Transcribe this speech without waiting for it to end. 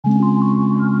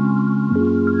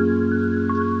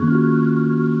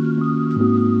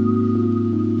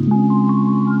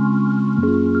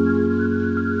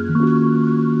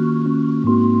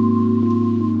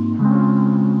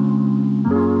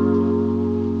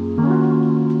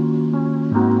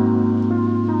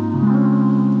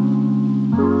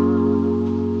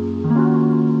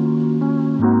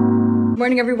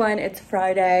morning, everyone. It's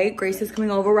Friday. Grace is coming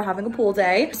over. We're having a pool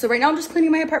day. So right now I'm just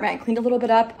cleaning my apartment. I cleaned a little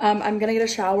bit up. I'm gonna get a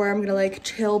shower. I'm gonna like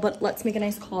chill, but let's make a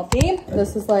nice coffee.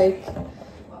 This is like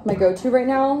my go-to right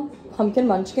now. Pumpkin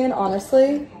munchkin,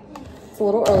 honestly. It's a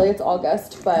little early, it's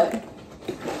August, but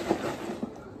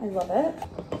I love it.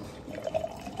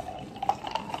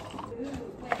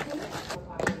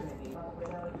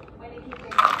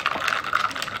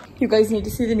 You guys need to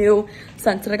see the new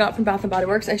scents that I got from Bath & Body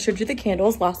Works. I showed you the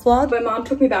candles last vlog. My mom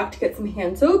took me back to get some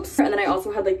hand soaps. And then I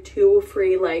also had like 2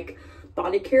 free like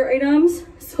body care items.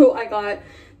 So I got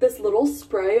this little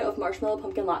spray of marshmallow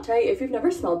pumpkin latte. If you've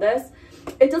never smelled this,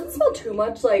 it doesn't smell too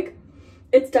much. Like,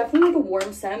 it's definitely like a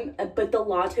warm scent, but the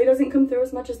latte doesn't come through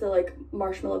as much as the like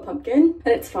marshmallow pumpkin,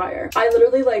 and it's fire. I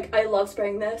literally like, I love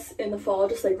spraying this in the fall,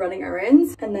 just like running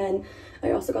errands. And then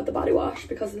I also got the body wash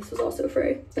because this was also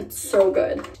free. It's so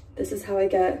good. This is how I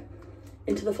get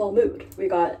into the fall mood. We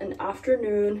got an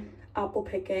afternoon apple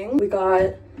picking. We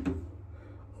got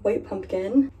white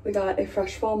pumpkin. We got a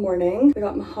fresh fall morning. We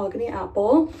got mahogany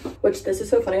apple, which this is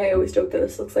so funny. I always joke that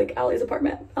this looks like Allie's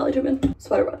apartment. Allie Tubman,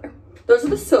 sweater weather. Those are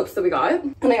the soaps that we got.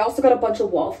 And I also got a bunch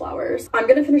of wallflowers. I'm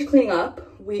gonna finish cleaning up.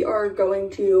 We are going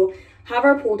to have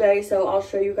our pool day, so I'll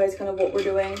show you guys kind of what we're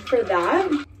doing for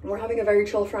that. We're having a very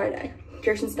chill Friday.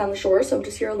 Kirsten's down the shore, so I'm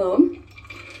just here alone.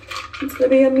 It's gonna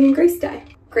be a me and Grace day.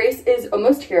 Grace is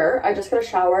almost here. I just got a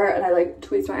shower and I like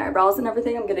tweezed my eyebrows and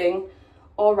everything. I'm getting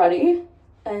all ready.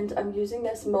 And I'm using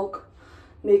this Milk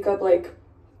Makeup, like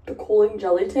the cooling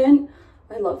jelly tint.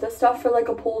 I love this stuff for like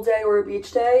a pool day or a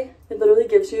beach day. It literally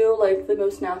gives you like the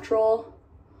most natural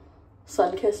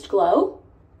sun-kissed glow.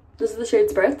 This is the shade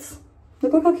Spritz.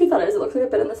 Look how cute that is. It looks like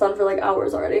I've been in the sun for like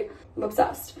hours already. I'm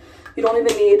obsessed. You don't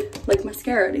even need like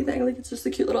mascara or anything. Like, it's just a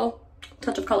cute little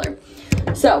touch of color.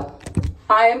 So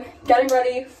I'm getting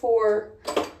ready for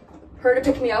her to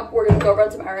pick me up. We're gonna go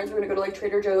run some errands. We're gonna go to like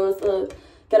Trader Joe's,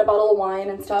 get a bottle of wine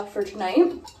and stuff for tonight.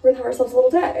 We're gonna have ourselves a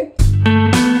little day.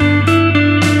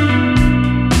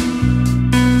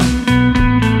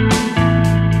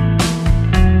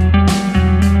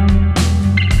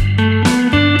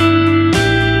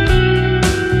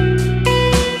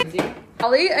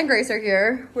 Allie and Grace are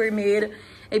here. We made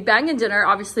a bangin' dinner,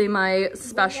 obviously my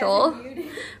special.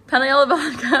 Penne alla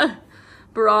vodka,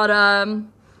 burrata,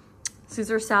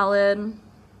 Caesar salad,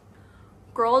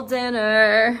 girl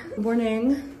dinner. Good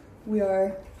morning. We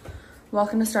are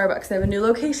walking to Starbucks. They have a new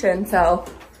location, so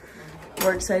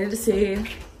we're excited to see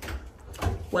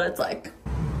what it's like.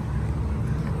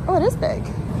 Oh, it is big.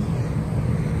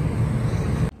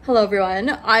 Hello,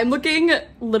 everyone. I'm looking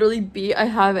literally beat. I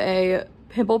have a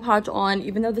pimple patch on,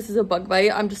 even though this is a bug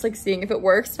bite. I'm just like seeing if it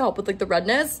works to help with like the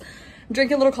redness. I'm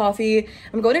drinking a little coffee.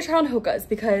 I'm going to try on Hoka's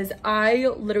because I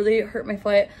literally hurt my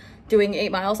foot doing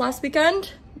 8 miles last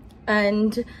weekend,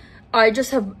 and I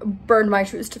just have burned my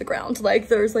shoes to the ground. Like,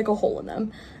 there's like a hole in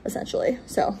them essentially.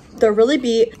 So they're really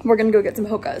beat. We're gonna go get some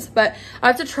Hoka's, but I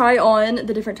have to try on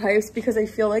the different types because I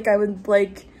feel like I would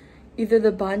like either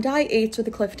the Bondi 8s or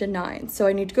the Clifton 9s. So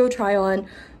I need to go try on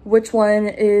which one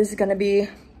is gonna be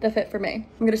the fit for me.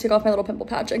 I'm gonna take off my little pimple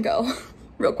patch and go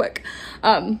real quick.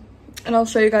 And I'll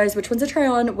show you guys which ones I try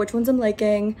on, which ones I'm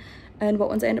liking, and what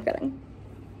ones I end up getting.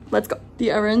 Let's go. The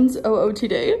errands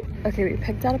OOTD. Okay, we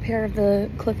picked out a pair of the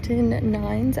Clifton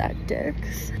 9s at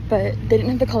Dick's, but they didn't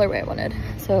have the colorway I wanted.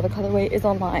 So the colorway is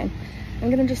online.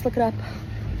 I'm gonna just look it up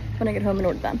when I get home and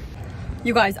order them.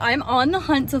 You guys, I'm on the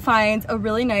hunt to find a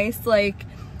really nice, like,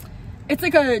 it's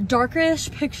like a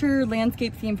darkish picture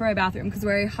landscape theme for my bathroom, because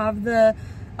where I have the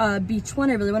beach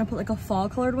one, I really want to put like a fall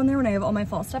colored one there when I have all my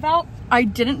fall stuff out. I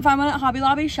didn't find one at Hobby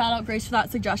Lobby. Shout out Grace for that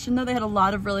suggestion though. They had a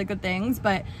lot of really good things,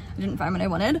 but I didn't find what I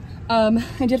wanted.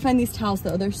 I did find these towels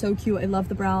though. They're so cute. I love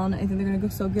the brown. I think they're gonna go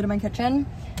so good in my kitchen.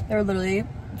 They're literally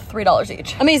 $3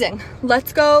 each. Amazing.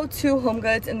 Let's go to Home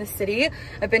Goods in the city.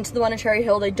 I've been to the one in Cherry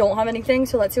Hill. They don't have anything,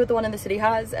 so let's see what the one in the city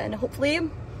has, and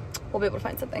hopefully we'll be able to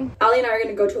find something. Allie and I are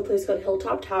gonna go to a place called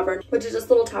Hilltop Tavern, which is just a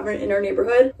little tavern in our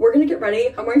neighborhood. We're gonna get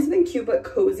ready. I'm wearing something cute but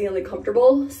cozy and like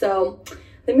comfortable. So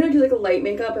I'm gonna do like a light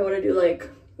makeup. I wanna do like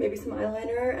maybe some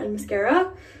eyeliner and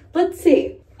mascara. Let's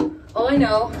see. All I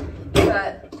know is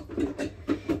that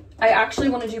I actually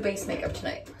wanna do base makeup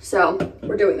tonight. So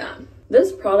we're doing that.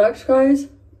 This product, guys,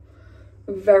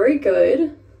 very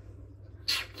good.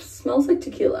 Smells like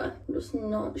tequila. I'm just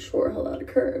not sure how that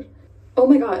occurred. Oh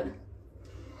my God.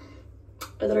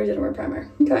 I thought I didn't wear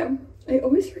primer. Okay. I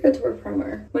always forget to wear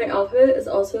primer. My outfit is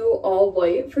also all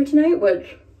white for tonight,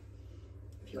 which,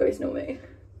 if you guys know me,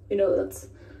 you know that's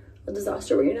a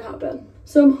disaster waiting to happen.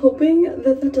 So I'm hoping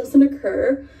that that doesn't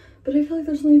occur, but I feel like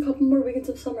there's only a couple more weekends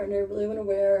of summer and I really want to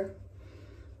wear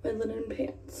my linen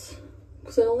pants.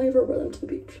 because I only ever wear them to the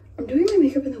beach. I'm doing my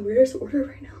makeup in the weirdest order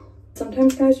right now.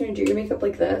 Sometimes, guys, when you do your makeup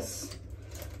like this,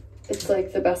 it's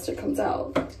like the best it comes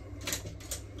out.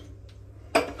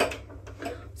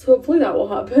 So hopefully that will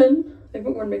happen. I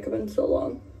haven't worn makeup in so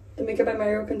long. The Makeup by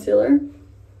Mario concealer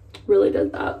really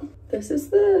did that. This is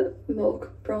the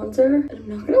Milk bronzer. And I'm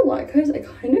not gonna lie, guys, I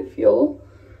kind of feel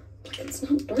like it's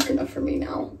not dark enough for me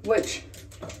now, which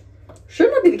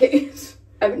should not be the case.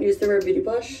 I haven't used the Rare Beauty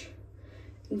blush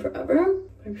in forever.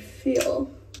 I feel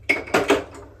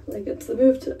like it's the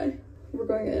move today. We're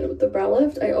going in with the brow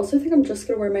lift. I also think I'm just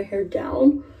gonna wear my hair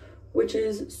down, which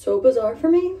is so bizarre for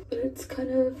me, but it's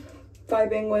kind of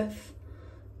vibing with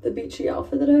the beachy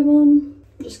outfit that I have on.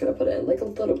 I'm just gonna put in like a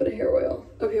little bit of hair oil.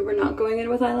 Okay, we're not going in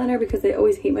with eyeliner because they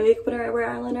always hate my makeup when I wear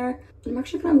eyeliner. I'm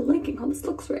actually kind of liking how this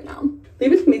looks right now.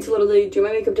 Leave it to me to literally do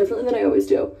my makeup differently than I always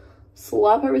do.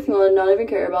 Slap everything on, not even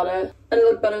care about it, and it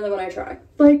look better than when I try.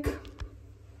 Like,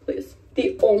 please.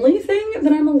 The only thing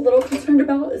that I'm a little concerned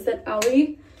about is that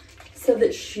Allie said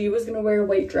that she was gonna wear a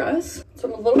white dress. So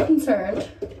I'm a little concerned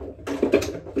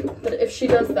that if she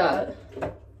does that,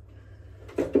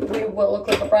 we will look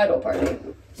like a bridal party.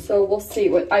 So we'll see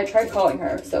what, I tried calling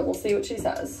her, so we'll see what she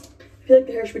says. I feel like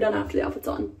the hair should be done after the outfit's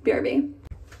on. BRB.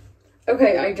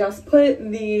 Okay, I just put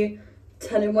the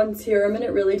 10-in-1 serum and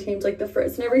it really tamed like the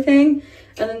frizz and everything.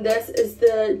 And then this is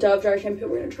the Dove dry shampoo.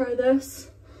 We're gonna try this.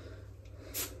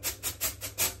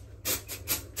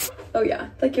 Oh yeah,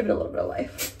 like give it a little bit of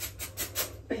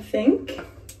life. I think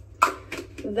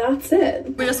that's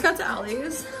it. We just got to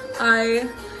Allie's. I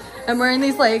am wearing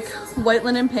these like white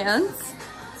linen pants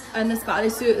and this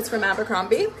bodysuit is from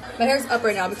Abercrombie. My hair's up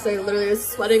right now because I literally was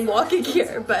sweating walking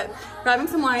here, but we're having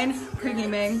some wine,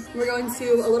 pre-gaming. We're going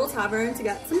to a little tavern to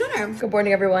get some dinner. Good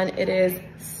morning, everyone. It is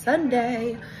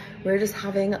Sunday. We're just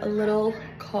having a little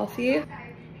coffee.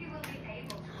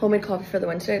 Homemade coffee for the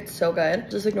win today. It's so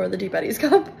good. Just ignore the Deep Eddies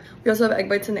cup. We also have egg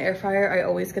bites in the air fryer. I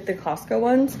always get the Costco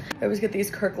ones. I always get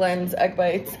these Kirkland's egg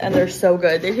bites and they're so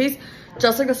good. They taste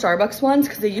just like the Starbucks ones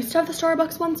because they used to have the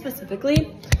Starbucks ones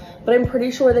specifically, but I'm pretty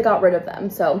sure they got rid of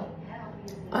them. So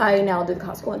I now do the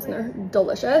Costco ones and they're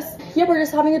delicious. Yeah, we're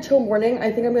just having a chill morning.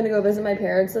 I think I'm gonna go visit my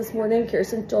parents this morning.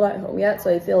 Kirsten's still not home yet,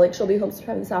 so I feel like she'll be home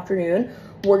sometime this afternoon.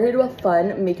 We're gonna do a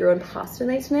fun make your own pasta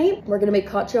night tonight. We're gonna make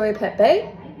cacio e pepe.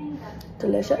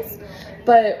 Delicious.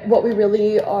 But what we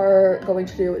really are going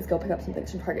to do is go pick up some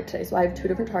things from Target today. So I have 2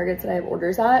 different Targets that I have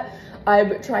orders at.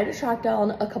 I'm trying to track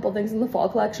down a couple things in the fall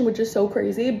collection, which is so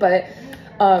crazy, but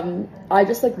I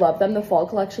just like love them. The fall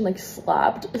collection like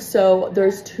slapped. So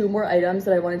there's 2 more items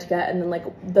that I wanted to get, and then like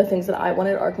the things that I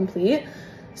wanted are complete.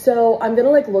 So I'm gonna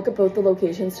like look at both the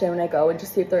locations today when I go and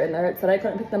just see if they're in there. It said I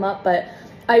couldn't pick them up, but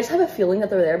I just have a feeling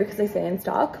that they're there because they say in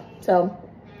stock. So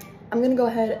I'm gonna go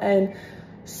ahead and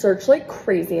search like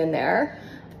crazy in there,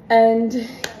 and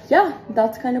yeah,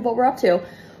 that's kind of what we're up to.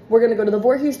 We're gonna go to the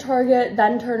Voorhees Target,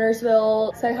 then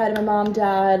Turnersville, say hi to my mom,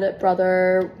 dad,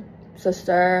 brother,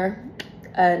 sister,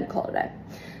 and call it a day.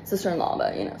 Sister-in-law,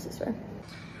 but you know, sister.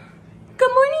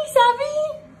 Good morning,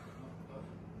 Savvy.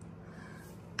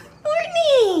 Good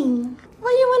morning. What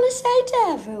do you want to say to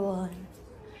everyone?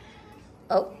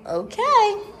 Oh,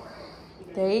 okay.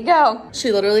 There you go.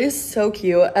 She literally is so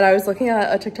cute. And I was looking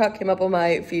at a TikTok came up on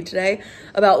my feed today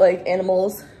about like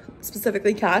animals,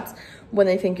 specifically cats, when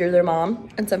they think you're their mom.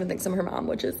 And Seven thinks I'm her mom,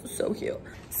 which is so cute.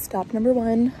 Stop number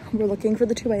 1. We're looking for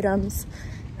the 2 items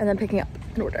and then picking up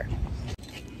an order.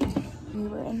 We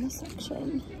were in this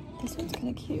section. This one's kind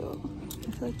of cute.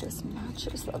 I feel like this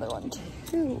matches the other one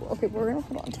too. Okay, but we're gonna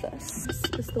hold on to this.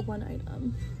 This is the one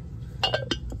item.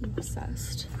 I'm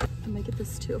obsessed. I might get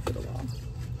this too for the wall.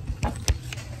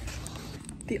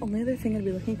 The only other thing I'd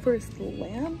be looking for is the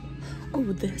lamp. Oh,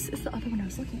 this is the other one I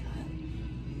was looking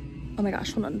at. Oh my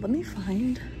gosh, hold on, let me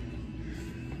find.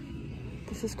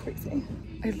 This is crazy.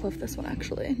 I love this one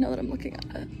actually, now that I'm looking at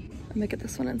it. I might get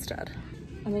this one instead.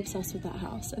 I'm obsessed with that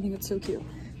house. I think it's so cute.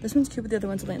 This one's cute, but the other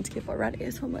one's a landscape already,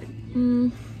 so I'm like,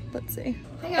 let's see.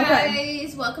 Hey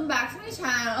guys, welcome back to my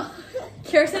channel.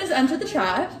 Kirsten has entered the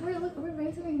chat. We're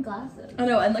wearing glasses. Oh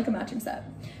no, and like a matching set.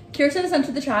 Kirsten has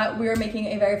entered the chat. We are making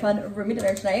a very fun roomy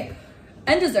dinner tonight.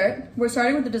 And dessert. We're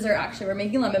starting with the dessert actually. We're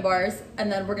making lemon bars,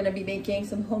 and then we're gonna be making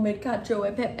some homemade cacio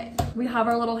e pepe. We have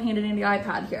our little handy dandy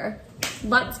iPad here.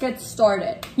 Let's get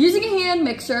started. Using a hand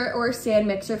mixer or a stand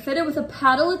mixer fitted with a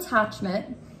paddle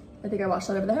attachment. I think I watched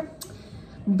that over there.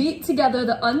 Beat together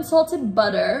the unsalted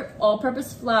butter,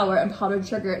 all-purpose flour, and powdered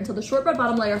sugar until the shortbread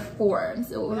bottom layer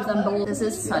forms. It will resemble. This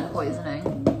is sun poisoning.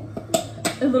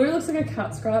 It literally looks like a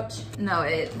cat scratch. No,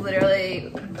 it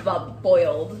literally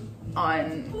boiled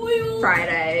on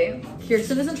Friday.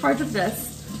 Kirsten is in charge of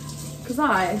this because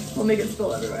I will make it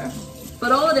spill everywhere.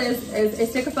 But all it is a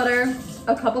stick of butter,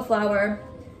 a cup of flour,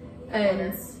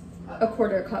 and a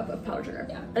quarter cup of powdered sugar.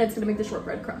 Yeah. And it's gonna make the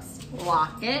shortbread crust.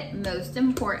 Lock it, most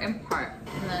important part.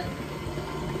 And then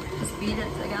just beat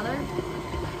it together.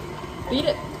 Beat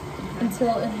it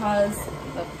until it has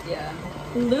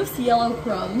loose yellow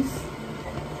crumbs.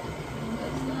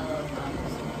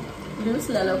 Loose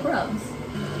yellow crumbs.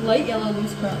 Light yellow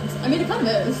loose crumbs. I mean, it kind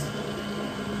of is.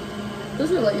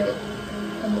 Those are light yellow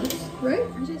and loose, right?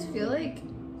 I just feel like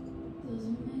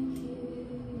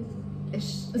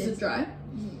Is it dry?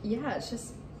 Yeah, it's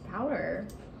just powder.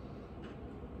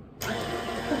 Look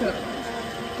it up.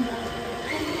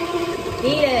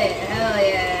 Beat it! Hell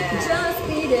yeah! Just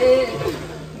beat it.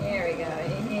 There we go.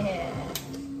 Yeah.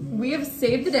 We have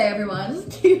saved the day, everyone.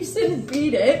 Kirsten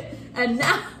beat it, and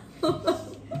now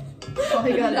All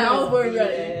you gotta now do we're is beat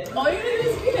ready. it. All you gotta do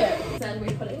is beat it. Then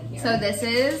we put it in here. So this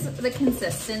is the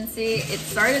consistency. It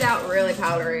started out really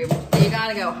powdery. You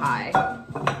gotta go high.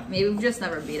 Maybe we've just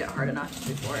never beat it hard enough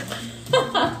before.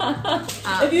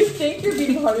 If you think you're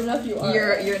beating hard enough, you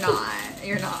are. You're not.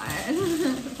 You're not.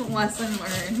 Lesson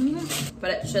learned.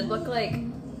 But it should look like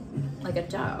a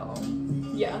dough.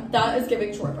 Yeah, that is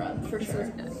giving shortbread for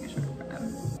sure.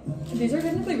 These are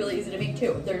technically really easy to make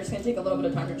too. They're just gonna take a little bit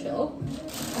of time to chill.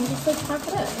 And just like pack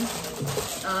it in.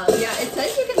 Yeah, it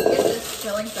says you can skip this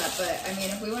chilling step, but I mean,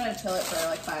 if we want to chill it for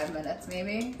like 5 minutes,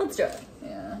 maybe. Let's do it.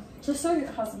 Yeah. Just so it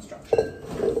has some structure.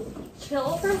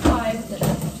 Chill for 5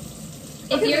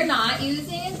 minutes. If you're not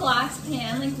using a glass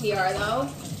pan like we are though,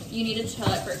 you need to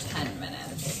chill it for 10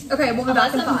 minutes. Okay, we'll be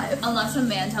back in 5. Unless a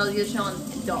man tells you to chill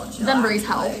and don't chill. Then Bree's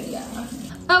help. Yeah.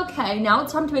 Okay, now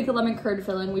it's time to make the lemon curd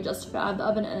filling. We just had the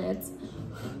oven and it's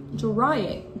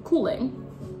cooling.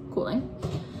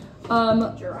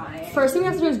 Drying. First thing we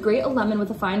have to do is grate a lemon with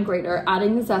a fine grater,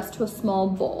 adding the zest to a small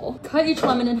bowl. Cut each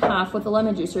lemon in half with a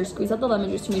lemon juicer. Squeeze out the lemon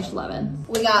juice from each lemon.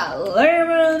 We got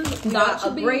lemon, we got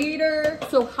a be- grater.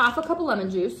 So half a cup of lemon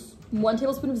juice, 1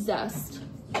 tablespoon of zest,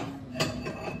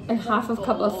 and half a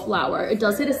cup of flour. It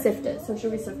does say to sift it, so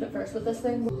should we sift it first with this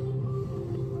thing?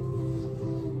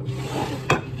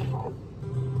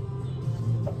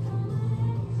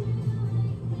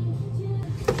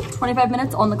 25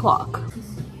 minutes on the clock.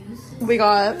 We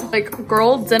got like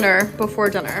girl dinner before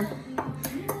dinner.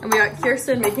 And we got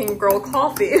Kirsten making girl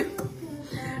coffee.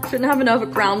 Shouldn't have enough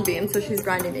ground beans, so she's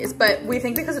grinding these. But we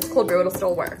think because it's cold brew, it'll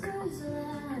still work.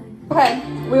 Okay,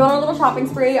 we went on a little shopping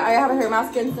spree. I have a hair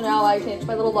mask in, so now I changed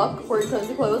my little look for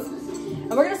cozy clothes.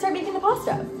 And we're gonna start making the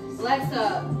pasta. Let's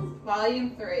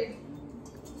volume 3.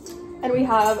 And we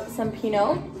have some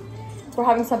Pinot. We're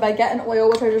having some baguette and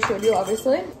oil, which I just showed you,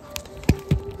 obviously.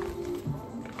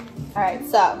 All right,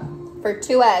 so for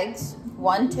 2 eggs,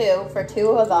 1, 2 for 2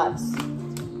 of us,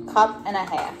 1.5 cups.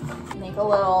 You make a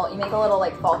little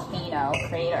like volcano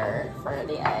crater for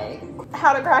the egg.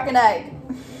 How to crack an egg?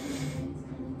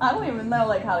 I don't even know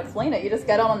like how to explain it. You just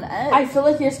get it on the edge. I feel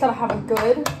like you just gotta have a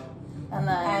good and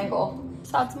then angle.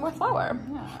 Just add some more flour.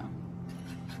 Yeah.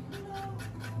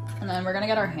 And then we're gonna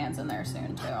get our hands in there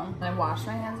soon too. And I washed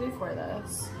my hands before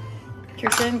this.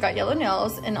 Kirsten got yellow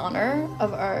nails in honor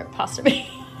of our pasta making.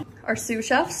 Our sous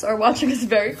chefs are watching us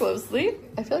very closely.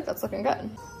 I feel like that's looking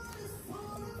good.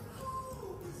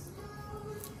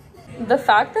 The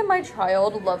fact that my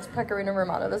child loves pecorino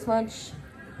romano this much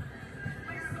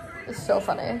is so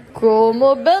funny. Come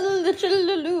bella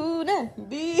cellulone,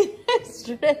 be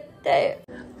strette.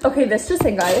 Okay, this just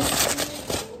in,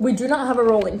 guys. We do not have a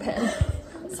rolling pin.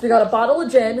 So we got a bottle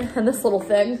of gin and this little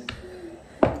thing.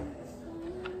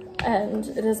 And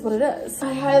it is what it is.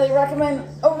 I highly recommend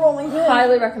a rolling pin.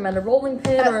 Highly recommend a rolling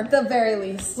pin. At the very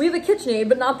least. We have a KitchenAid,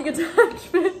 but not the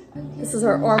attachment. This is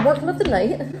our arm workout of the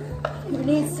night. Who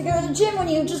needs to go to the gym when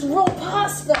you just roll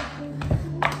pasta?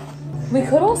 We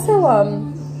could also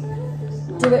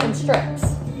do it in strips.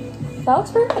 That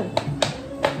looks pretty good.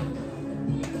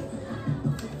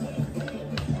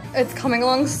 It's coming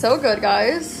along so good,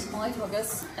 guys. It only took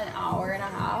us an hour and a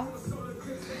half.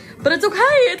 But it's okay,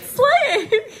 it's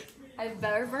slaying. I've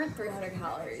better burned 300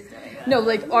 calories doing that. No,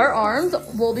 like our arms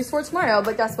will be sore tomorrow,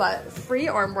 but guess what? Free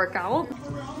arm workout.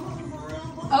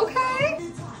 Okay.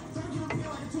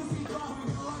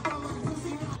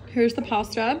 Here's the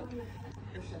pasta.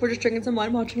 We're just drinking some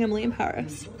wine, watching Emily in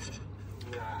Paris.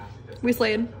 We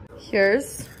slayed.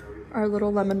 Here's our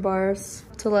little lemon bars.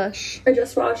 Delish. I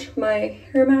just washed my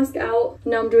hair mask out.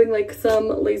 Now I'm doing like some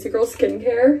Lazy Girl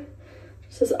skincare.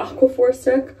 Just this Aquaphor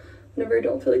stick. Whenever I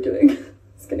don't feel like doing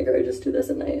skincare, I just do this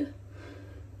at night.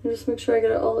 And just make sure I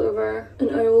get it all over. And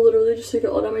I will literally just take it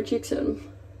all down my cheeks and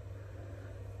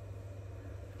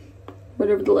right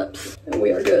over the lips. And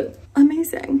we are good.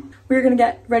 amazing. We're gonna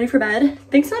get ready for bed.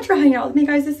 Thanks so much for hanging out with me,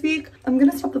 guys, this week. I'm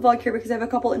gonna stop the vlog here because I have a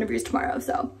couple interviews tomorrow,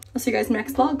 so I'll see you guys in the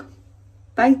next vlog.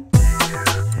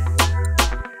 Bye.